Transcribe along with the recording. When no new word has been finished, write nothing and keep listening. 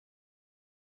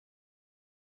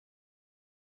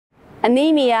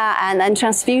Anemia and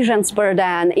transfusions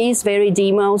burden is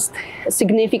the most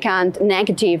significant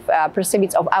negative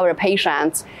perceived of our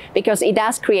patients, because it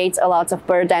does create a lot of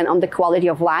burden on the quality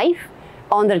of life,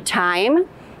 on their time,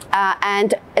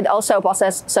 and it also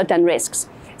poses certain risks.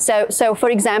 So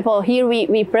for example, here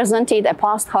we presented a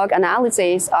post-hoc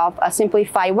analysis of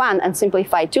Simplify-1 and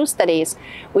Simplify-2 studies,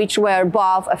 which were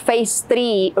both phase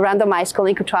 3 randomized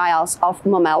clinical trials of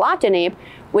Momelotinib,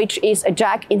 which is a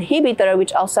JAK inhibitor,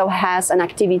 which also has an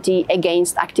activity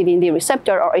against activin D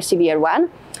receptor, or ACVR1,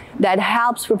 that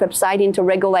helps through pepsidin to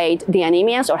regulate the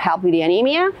anemias or help with the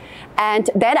anemia. And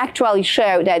that actually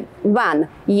showed that, one,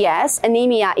 yes,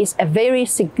 anemia is a very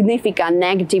significant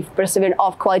negative perception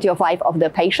of quality of life of the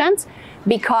patients,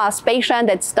 because patients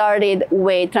that started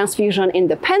with transfusion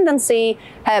independency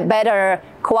have better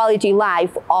quality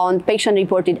life on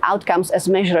patient-reported outcomes as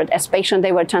measured as patients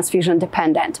that were transfusion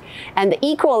dependent. And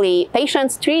equally,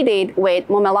 patients treated with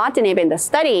Momelotinib in the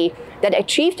study that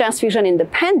achieved transfusion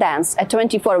independence at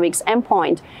 24 weeks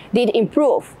endpoint did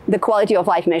improve the quality of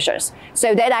life measures.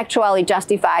 So that actually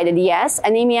justified that, yes,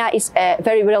 anemia is a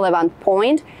very relevant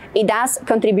point. It does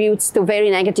contribute to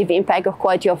very negative impact of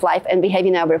quality of life and behavior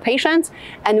in our patients,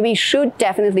 and we should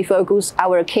definitely focus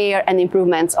our care and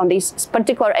improvements on this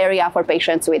particular area for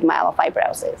patients with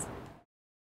myelofibrosis.